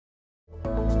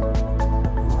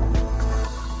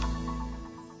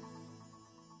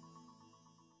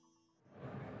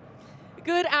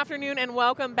Good afternoon and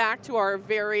welcome back to our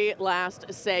very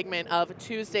last segment of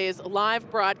Tuesday's live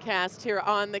broadcast here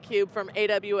on theCUBE from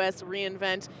AWS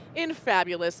reInvent in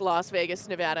fabulous Las Vegas,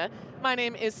 Nevada. My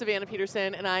name is Savannah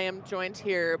Peterson and I am joined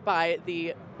here by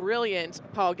the brilliant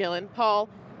Paul Gillen. Paul,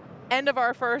 end of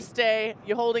our first day,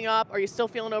 you holding up? Are you still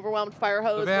feeling overwhelmed? Fire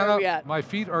hose, Savannah, where are we at? My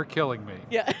feet are killing me.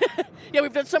 Yeah, yeah,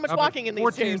 we've done so much walking in these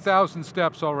days. 14,000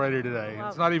 steps already today. Wow.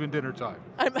 It's not even dinner time.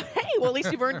 Hey, well at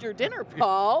least you've earned your dinner,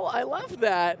 Paul. I love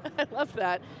that, I love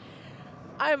that.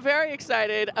 I'm very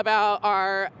excited about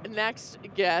our next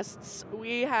guests.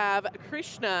 We have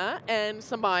Krishna and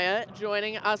Sowmya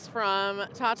joining us from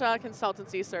Tata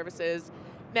Consultancy Services.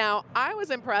 Now, I was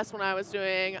impressed when I was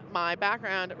doing my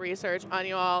background research on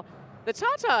you all. The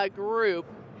Tata Group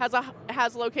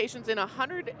has locations in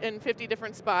 150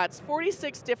 different spots,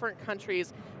 46 different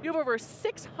countries. You have over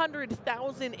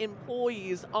 600,000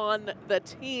 employees on the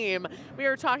team. We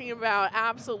are talking about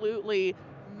absolutely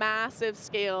massive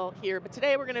scale here, but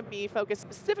today we're going to be focused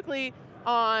specifically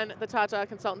on the Tata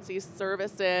Consultancy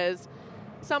Services.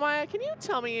 Sowmya, can you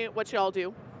tell me what you all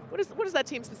do? What is that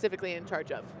team specifically in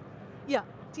charge of? Yeah,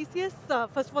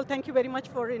 TCS, first of all, thank you very much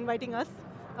for inviting us.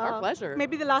 Our pleasure.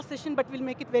 Maybe the last session, but we'll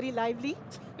make it very lively.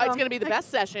 It's going to be the best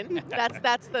session.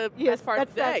 That's the best part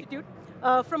of the day. Attitude.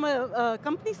 From a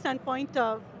company standpoint,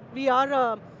 we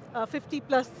are a 50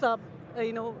 plus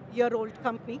year-old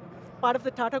company, part of the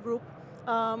Tata Group.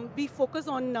 We focus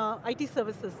on IT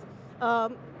services.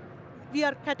 We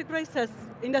are categorized as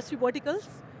industry verticals,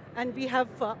 and we have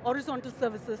horizontal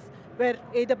services, where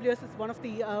AWS is one of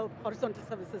the horizontal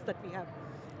services that we have.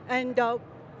 And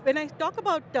when I talk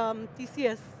about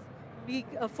TCS, we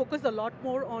focus a lot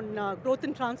more on growth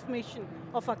and transformation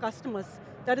of our customers.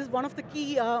 That is one of the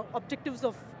key objectives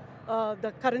of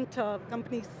the current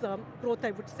company's growth, I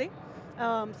would say.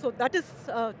 So that is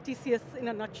TCS in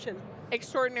a nutshell.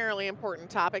 Extraordinarily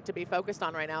important topic to be focused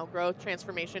on right now, growth,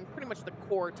 transformation, pretty much the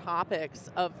core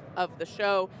topics of the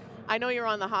show. I know you're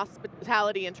on the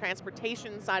hospitality and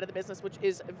transportation side of the business, which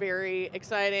is very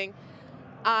exciting.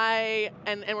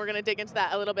 And we're going to dig into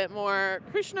that a little bit more.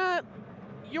 Krishna,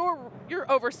 you're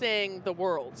overseeing the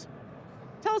world.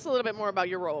 Tell us a little bit more about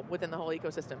your role within the whole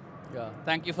ecosystem. Yeah,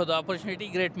 thank you for the opportunity.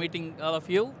 Great meeting all of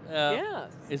you. Yeah.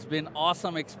 It's been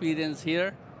awesome experience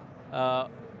here.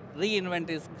 reInvent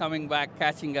is coming back,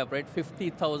 catching up, right?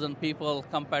 50,000 people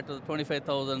compared to the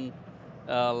 25,000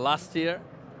 last year.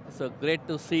 So great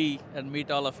to see and meet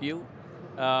all of you.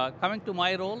 Coming to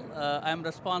my role, I'm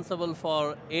responsible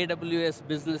for AWS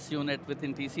business unit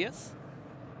within TCS.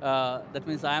 That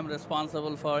means I'm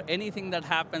responsible for anything that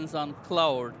happens on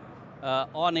cloud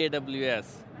on AWS.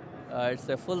 It's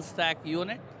a full stack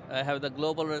unit. I have the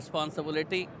global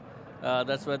responsibility.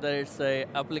 That's whether it's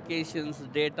applications,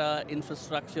 data,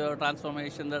 infrastructure,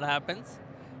 transformation that happens,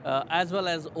 as well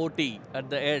as OT at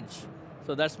the edge.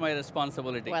 So that's my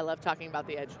responsibility. Oh, I love talking about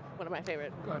the edge. One of my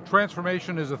favorite.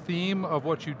 Transformation is a theme of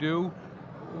what you do.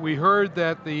 We heard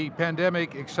that the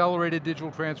pandemic accelerated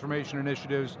digital transformation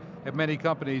initiatives at many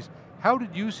companies. How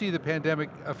did you see the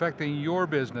pandemic affecting your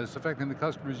business, affecting the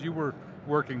customers you were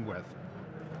working with?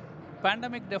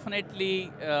 Pandemic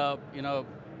definitely,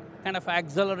 kind of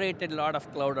accelerated a lot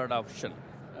of cloud adoption.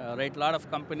 Right, a lot of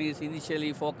companies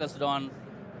initially focused on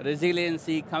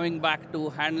resiliency, coming back to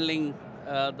handling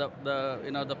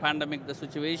the pandemic, the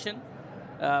situation,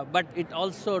 but it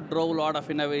also drove a lot of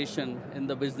innovation in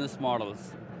the business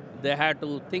models. They had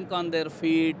to think on their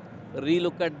feet,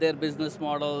 relook at their business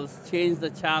models, change the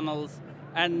channels,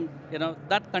 and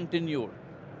that continued.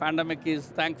 Pandemic is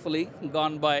thankfully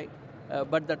gone by,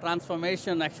 but the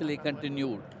transformation actually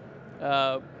continued.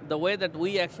 The way that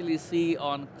we actually see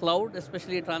on cloud,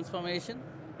 especially transformation,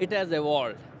 it has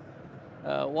evolved.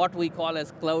 What we call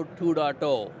as Cloud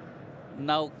 2.0.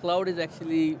 Now, cloud is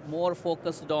actually more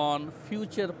focused on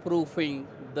future-proofing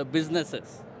the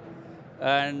businesses.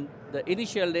 And the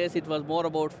initial days, it was more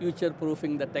about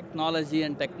future-proofing the technology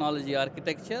and technology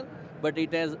architecture, but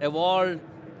it has evolved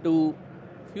to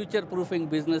future-proofing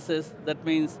businesses. That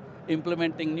means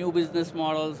implementing new business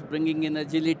models, bringing in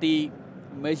agility,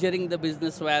 measuring the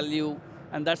business value,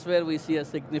 and that's where we see a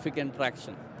significant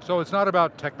traction. So it's not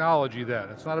about technology then,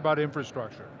 it's not about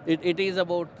infrastructure. It is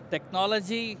about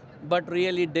technology, but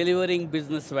really delivering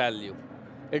business value.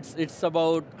 It's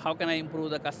about how can I improve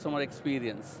the customer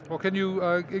experience. Well, can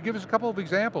you give us a couple of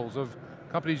examples of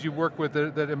companies you've worked with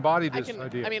that embody this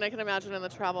idea? I can imagine in the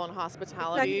travel and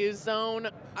hospitality zone,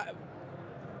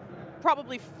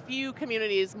 probably few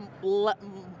communities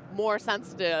more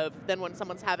sensitive than when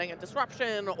someone's having a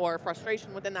disruption or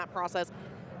frustration within that process,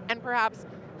 and perhaps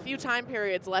few time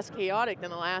periods less chaotic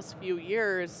than the last few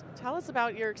years. Tell us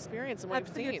about your experience and what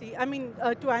Absolutely. you've seen. I mean,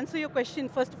 to answer your question,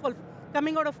 first of all,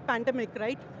 coming out of pandemic,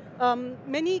 right?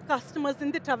 Many customers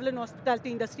in the travel and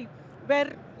hospitality industry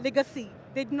were legacy.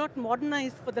 They did not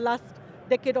modernize for the last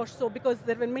decade or so because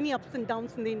there were many ups and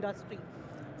downs in the industry.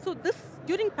 So this,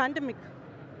 during pandemic,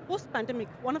 post-pandemic,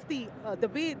 one of the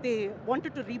way they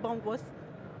wanted to rebound was,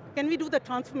 can we do the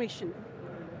transformation?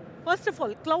 First of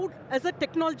all, cloud as a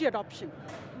technology adoption.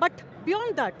 But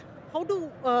beyond that, how do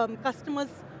customers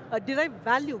derive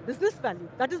value, business value?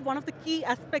 That is one of the key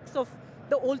aspects of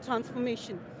the old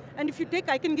transformation. And if you take,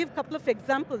 I can give a couple of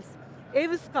examples.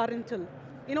 AWS car rental,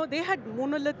 they had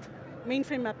monolith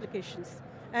mainframe applications.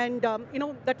 And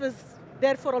that was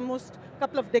there for almost a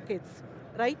couple of decades,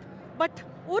 right? But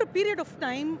over a period of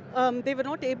time, they were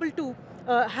not able to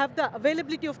have the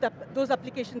availability of those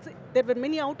applications. There were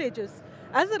many outages.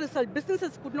 As a result,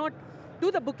 businesses could not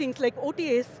do the bookings like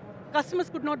OTAs. Customers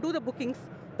could not do the bookings.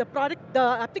 The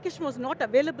application was not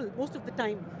available most of the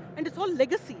time. And it's all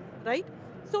legacy, right?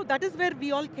 So that is where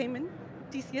we all came in,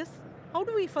 TCS. How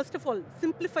do we, first of all,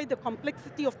 simplify the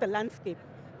complexity of the landscape?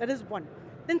 That is one.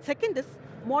 Then second is,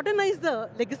 modernize the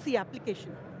legacy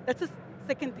application. That's the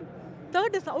second thing.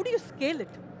 Third is, how do you scale it?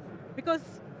 Because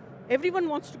everyone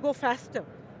wants to go faster,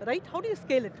 right? How do you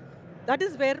scale it? That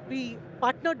is where we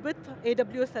partnered with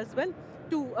AWS as well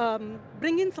to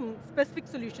bring in some specific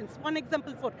solutions. One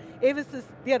example for AWS is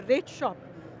their rate shop.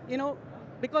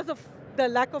 Because of the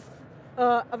lack of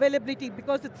availability,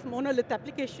 because it's monolith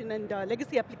application and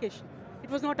legacy application, it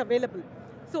was not available.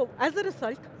 So as a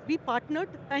result, we partnered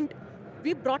and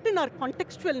we brought in our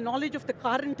contextual knowledge of the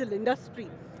car rental industry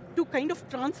to kind of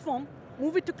transform,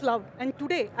 move it to cloud. And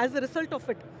today, as a result of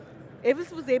it,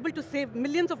 AWS was able to save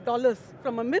millions of dollars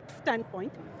from a MIP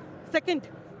standpoint. Second,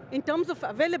 in terms of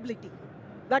availability,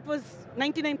 that was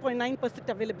 99.9%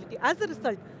 availability. As a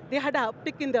result, they had an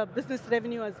uptick in the business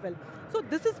revenue as well. So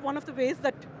this is one of the ways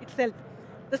that it's helped.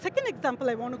 The second example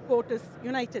I want to quote is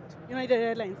United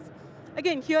Airlines.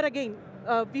 Again,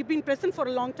 we've been present for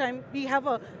a long time. We have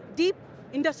a deep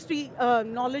industry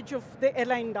knowledge of the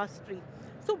airline industry.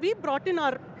 So we brought in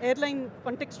our airline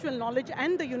contextual knowledge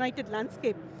and the United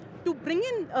landscape to bring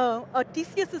in a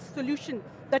TCS's solution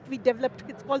that we developed.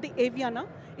 It's called the Aviana.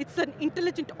 It's an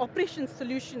intelligent operations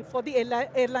solution for the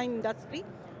airline industry,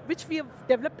 which we have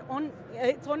developed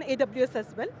it's on AWS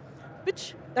as well,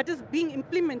 that is being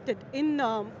implemented in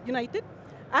United.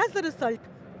 As a result,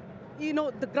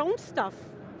 the ground staff,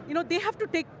 they have to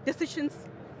take decisions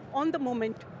on the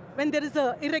moment when there is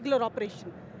an irregular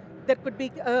operation. There could be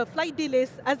flight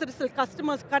delays. As a result,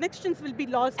 customers' connections will be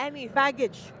lost.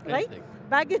 Baggage, right?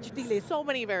 Baggage delays. So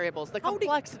many variables. The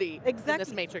complexity in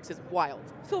this matrix is wild.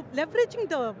 So leveraging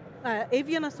the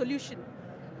Aviana solution,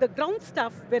 the ground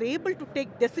staff were able to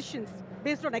take decisions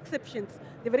based on exceptions.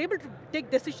 They were able to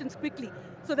take decisions quickly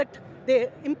so that they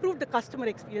improved the customer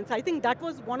experience. I think that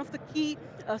was one of the key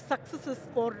successes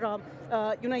for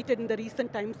United in the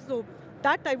recent times. So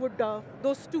that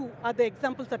those two are the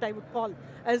examples that I would call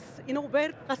as,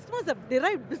 where customers have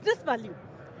derived business value.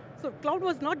 So cloud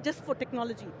was not just for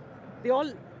technology. They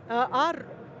all are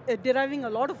deriving a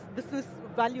lot of business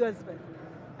value as well,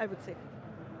 I would say.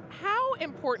 How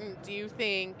important do you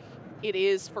think it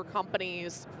is for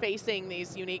companies facing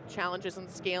these unique challenges and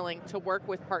scaling to work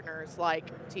with partners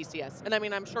like TCS? And I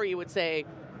mean, I'm sure you would say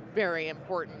very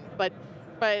important, but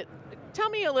tell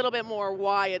me a little bit more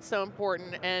why it's so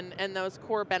important and those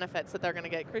core benefits that they're going to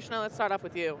get. Krishna, let's start off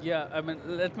with you. Yeah, I mean,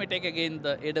 let me take again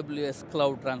the AWS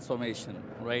cloud transformation,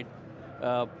 right?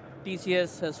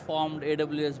 TCS has formed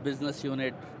AWS business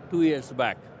unit 2 years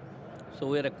back. So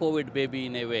we're a COVID baby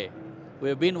in a way.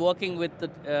 We've been working with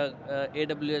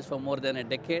AWS for more than a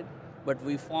decade, but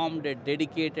we formed a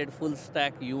dedicated full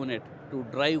stack unit to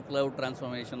drive cloud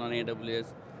transformation on AWS.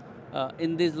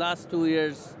 In these last 2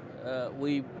 years,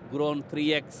 we've grown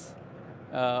 3x,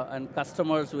 and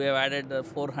customers, we have added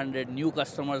 400 new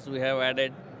customers we have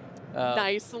added.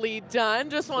 Nicely done.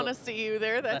 Just want to see you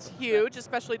there. That's huge,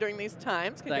 especially during these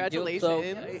times. Congratulations. So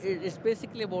it's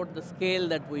basically about the scale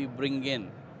that we bring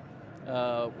in.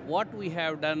 What we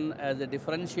have done as a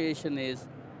differentiation is,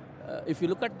 if you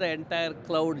look at the entire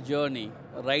cloud journey,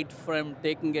 right from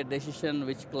taking a decision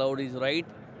which cloud is right,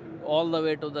 all the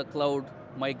way to the cloud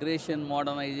migration,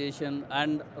 modernization,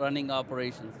 and running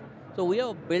operations. So we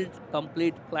have built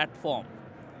complete platform,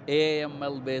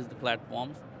 AML-based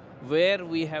platforms, where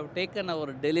we have taken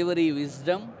our delivery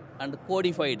wisdom and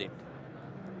codified it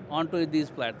onto these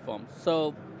platforms.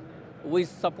 So we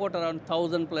support around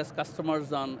 1,000 plus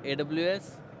customers on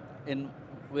AWS in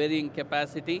varying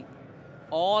capacity.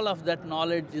 All of that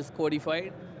knowledge is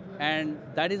codified, And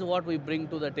that is what we bring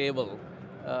to the table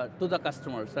to the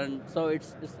customers. And so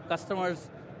it's customers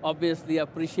obviously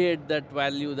appreciate that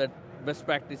value, that best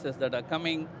practices that are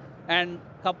coming, and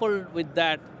coupled with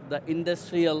that, the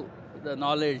industry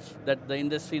knowledge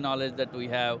that we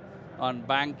have on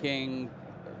banking,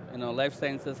 life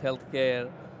sciences, healthcare,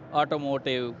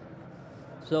 automotive.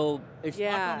 So it's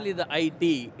not only the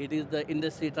IT, it is the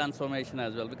industry transformation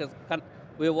as well, because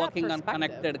we're working on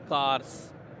connected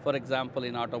cars, for example,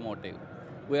 in automotive.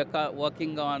 We are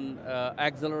working on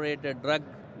accelerated drug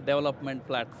development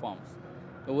platforms.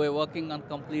 We're working on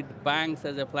complete banks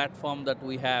as a platform that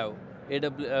we have.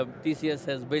 TCS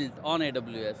has built on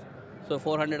AWS. So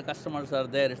 400 customers are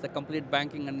there. It's a complete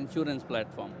banking and insurance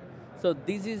platform. So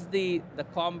this is the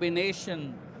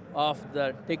combination of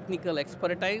the technical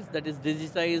expertise that is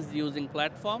digitized using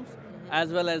platforms,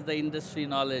 as well as the industry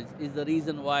knowledge is the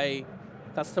reason why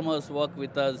customers work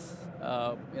with us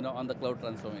on the cloud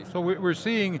transformation. So we're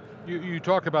seeing, you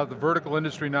talk about the vertical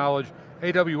industry knowledge.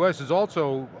 AWS is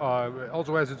also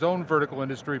has its own vertical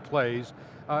industry plays.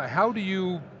 How do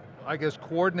you, I guess,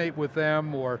 coordinate with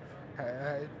them, or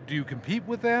do you compete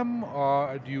with them?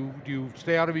 Do you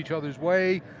stay out of each other's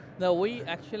way? No, we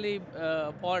actually,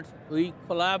 we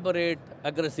collaborate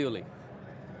aggressively.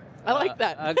 I like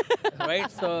that.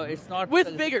 Right, so it's not...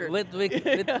 With vigor. With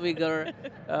vigor.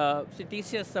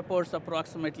 TCS supports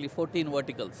approximately 14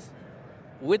 verticals.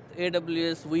 With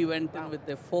AWS, we went in with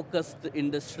a focused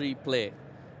industry play.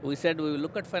 We said we will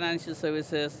look at financial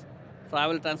services,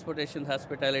 travel, transportation,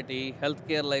 hospitality,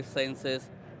 healthcare, life sciences,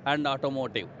 and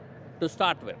automotive to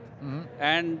start with.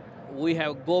 And we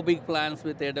have go big plans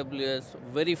with AWS,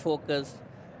 very focused.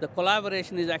 The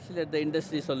collaboration is actually at the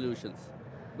industry solutions,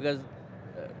 because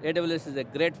AWS is a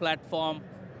great platform,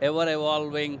 ever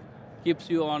evolving, keeps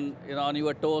you on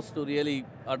your toes to really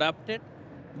adapt it.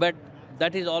 But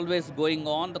that is always going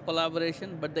on, the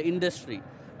collaboration. But the industry,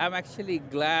 I'm actually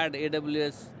glad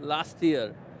AWS last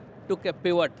year took a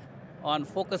pivot on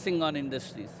focusing on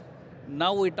industries.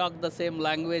 Now we talk the same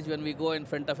language when we go in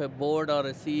front of a board or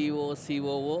a CEO,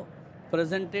 COO.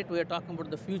 Present it, we are talking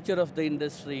about the future of the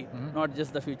industry, not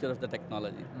just the future of the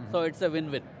technology. So it's a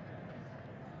win-win.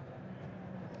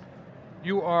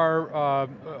 You are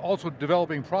also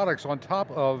developing products on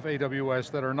top of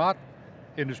AWS that are not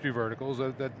industry verticals,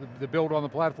 that build on the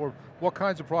platform. What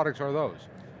kinds of products are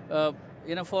those?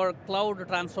 For cloud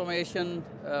transformation,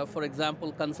 for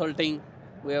example, consulting,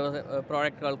 we have a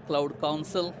product called Cloud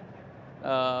Counsel.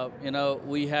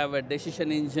 We have a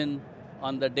decision engine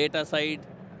on the data side.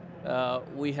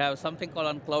 We have something called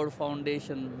on Cloud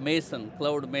Foundation Mason,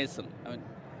 Cloud Mason. I mean,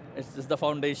 it's just the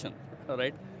foundation, all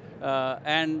right?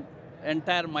 And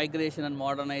entire migration and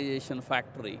modernization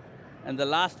factory. And the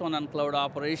last one on cloud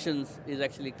operations is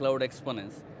actually Cloud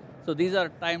Exponents. So these are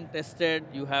time-tested.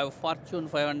 You have Fortune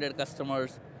 500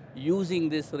 customers using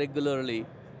this regularly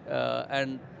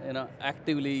and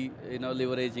actively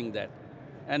leveraging that.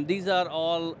 And these are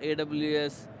all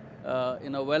AWS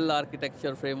well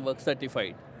architecture framework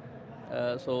certified.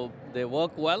 So they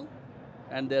work well,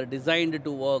 and they're designed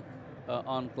to work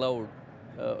on cloud.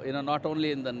 Not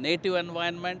only in the native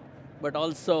environment, but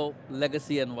also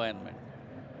legacy environment.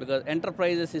 Because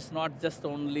enterprises is not just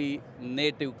only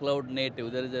native, cloud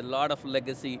native. There is a lot of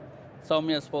legacy.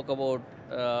 Sowmya spoke about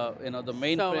the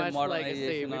mainframe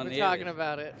modernization on AWS. We've been talking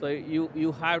about it. So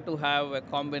you have to have a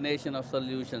combination of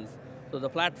solutions. So the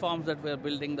platforms that we're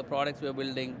building, the products we're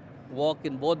building, work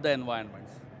in both the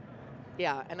environments.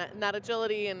 Yeah, and that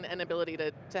agility and ability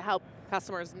to help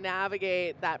customers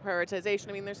navigate that prioritization.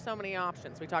 I mean, there's so many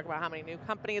options. We talk about how many new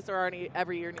companies there are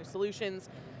every year, new solutions.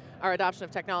 Our adoption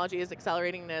of technology is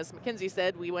accelerating, and as McKinsey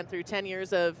said, we went through 10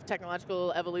 years of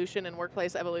technological evolution and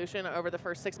workplace evolution over the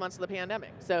first 6 months of the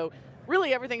pandemic. So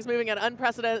really everything's moving at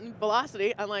unprecedented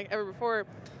velocity, unlike ever before.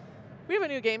 We have a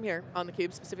new game here on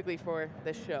theCUBE specifically for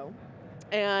this show.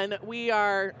 And we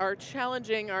are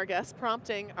challenging our guests,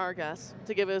 prompting our guests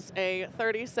to give us a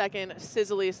 30-second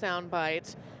sizzly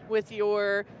soundbite with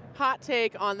your hot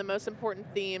take on the most important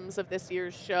themes of this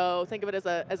year's show. Think of it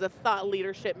as a thought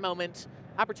leadership moment,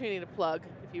 opportunity to plug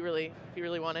if you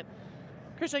really want it.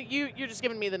 Krishna, you're just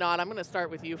giving me the nod. I'm going to start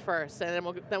with you first, and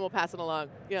then we'll pass it along.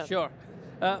 Yeah. Sure.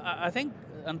 I think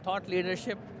on thought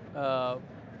leadership, the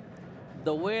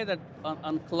way that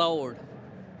on cloud,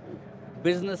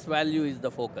 business value is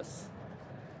the focus,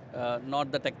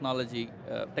 not the technology.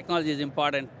 Technology is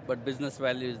important, but business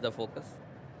value is the focus.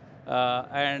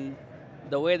 And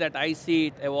the way that I see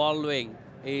it evolving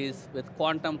is with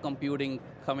quantum computing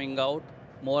coming out,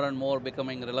 more and more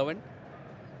becoming relevant,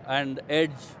 and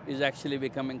edge is actually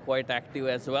becoming quite active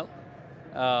as well.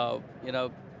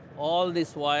 All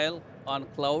this while, on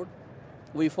cloud.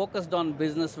 We focused on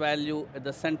business value at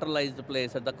the centralized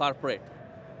place, at the corporate.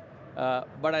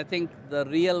 But I think the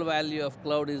real value of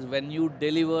cloud is when you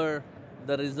deliver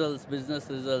the results, business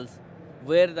results,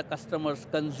 where the customers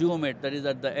consume it, that is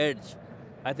at the edge.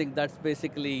 I think that's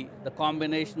basically the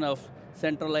combination of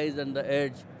centralized and the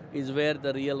edge is where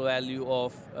the real value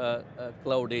of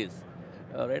cloud is.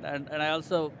 Right? And I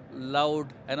also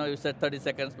loved, I know you said 30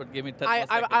 seconds, but give me 30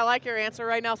 seconds. I like your answer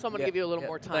right now, so I'm going to give you a little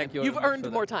more time. Thank you. You've earned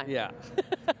more time. Yeah.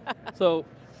 So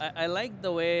I like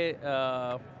the way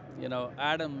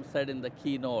Adam said in the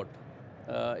keynote.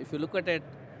 If you look at it,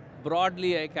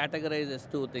 broadly I categorize as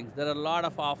two things. There are a lot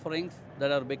of offerings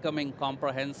that are becoming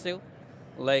comprehensive,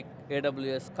 like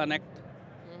AWS Connect,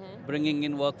 bringing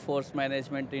in workforce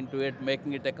management into it,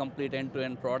 making it a complete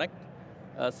end-to-end product.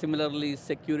 Similarly,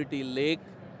 Security Lake,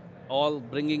 all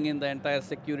bringing in the entire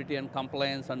security and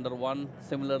compliance under one.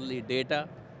 Similarly, data.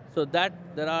 So that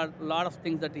there are a lot of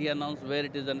things that he announced where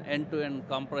it is an end-to-end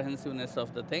comprehensiveness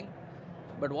of the thing.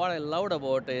 But what I loved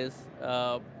about is,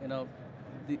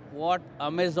 what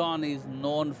Amazon is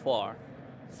known for,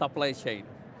 supply chain.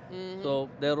 So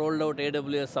they rolled out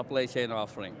AWS supply chain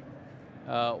offering,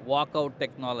 walkout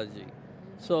technology.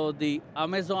 So the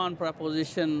Amazon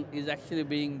proposition is actually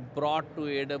being brought to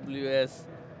AWS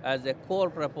as a core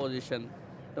proposition.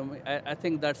 I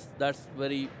think that's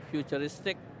very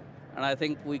futuristic, and I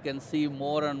think we can see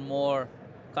more and more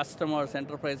customers,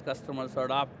 enterprise customers,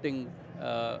 adopting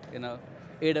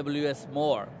AWS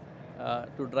more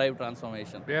to drive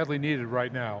transformation. Badly needed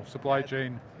right now, supply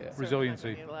chain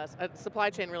resiliency. Supply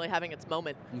chain really having its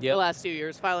moment the last 2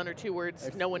 years. File under 2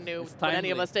 words, no one knew what any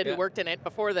of us did who worked in it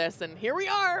before this, and here we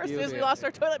are. As soon as we lost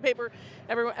our toilet paper,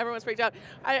 everyone's freaked out.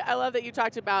 I love that you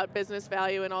talked about business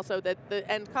value and also that the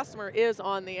end customer is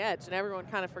on the edge, and everyone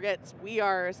kind of forgets we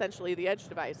are essentially the edge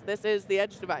device. This is the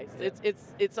edge device. Yeah.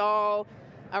 It's all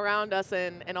around us,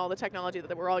 and all the technology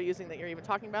that we're all using that you're even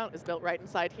talking about is built right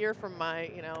inside here, from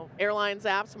my airlines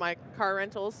apps, my car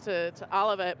rentals to all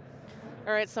of it.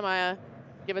 All right, Sowmya,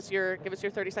 give us your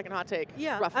 30-second hot take.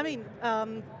 Yeah, roughly. I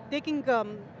mean, taking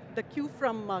the cue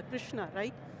from Krishna,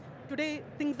 right? Today,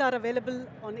 things are available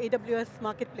on AWS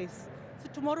Marketplace. So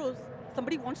tomorrow,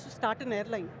 somebody wants to start an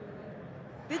airline.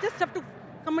 They just have to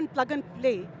come and plug and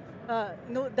play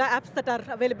the apps that are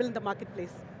available in the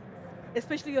marketplace.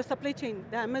 Especially your supply chain,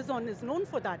 the Amazon is known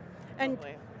for that. And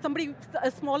somebody, a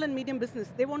small and medium business,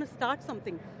 they want to start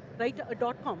something, right, a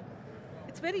 .com.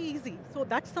 It's very easy. So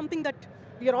that's something that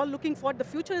we are all looking for. The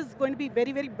future is going to be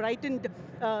very, very bright and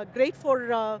great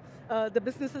for the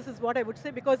businesses is what I would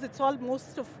say, because it's all,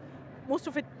 most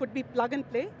of it could be plug and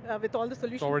play with all the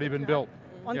solutions. It's already been built.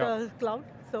 On the cloud.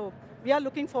 So we are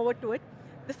looking forward to it.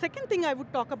 The second thing I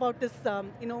would talk about is,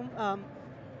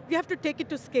 we have to take it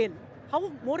to scale. How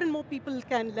more and more people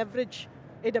can leverage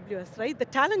AWS, right? The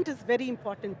talent is very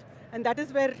important, and that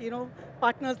is where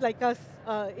partners like us,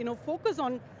 focus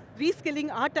on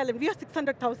reskilling our talent. We are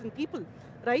 600,000 people,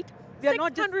 right? We are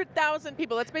not 600,000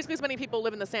 people. That's basically as many people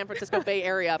live in the San Francisco Bay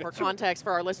Area. For context,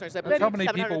 for our listeners, that's how many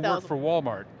people work for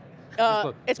Walmart.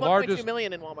 It's 1.2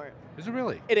 million in Walmart. Is it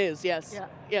really? It is. Yes. Yeah.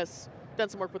 Yes. Done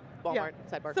some work with Walmart,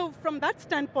 sidebar. So from that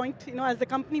standpoint, as a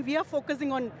company, we are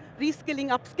focusing on reskilling,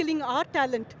 upskilling our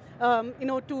talent,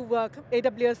 to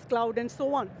AWS cloud and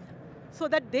so on, so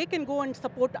that they can go and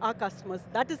support our customers.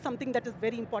 That is something that is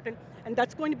very important, and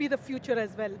that's going to be the future as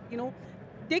well.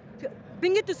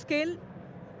 Bring it to scale,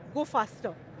 go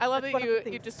faster. I love that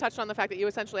you just touched on the fact that you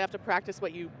essentially have to practice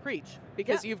what you preach,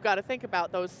 because you've got to think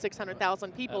about those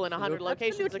 600,000 people in 100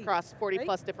 locations across 40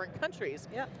 plus different countries.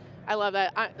 Yeah. I love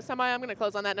that. Sowmya, I'm going to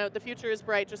close on that note. The future is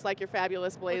bright, just like your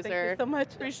fabulous blazer. Thank you so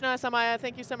much. Krishna, Sowmya,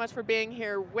 thank you so much for being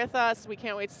here with us. We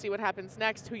can't wait to see what happens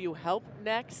next, who you help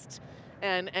next,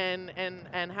 and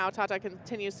how Tata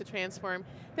continues to transform.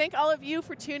 Thank all of you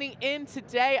for tuning in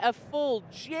today. A full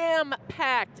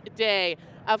jam-packed day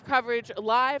of coverage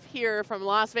live here from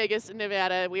Las Vegas,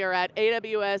 Nevada. We are at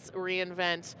AWS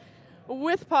reInvent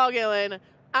with Paul Gillen.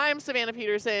 I'm Savannah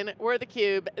Peterson. We're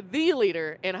theCUBE, the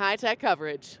leader in high-tech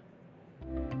coverage.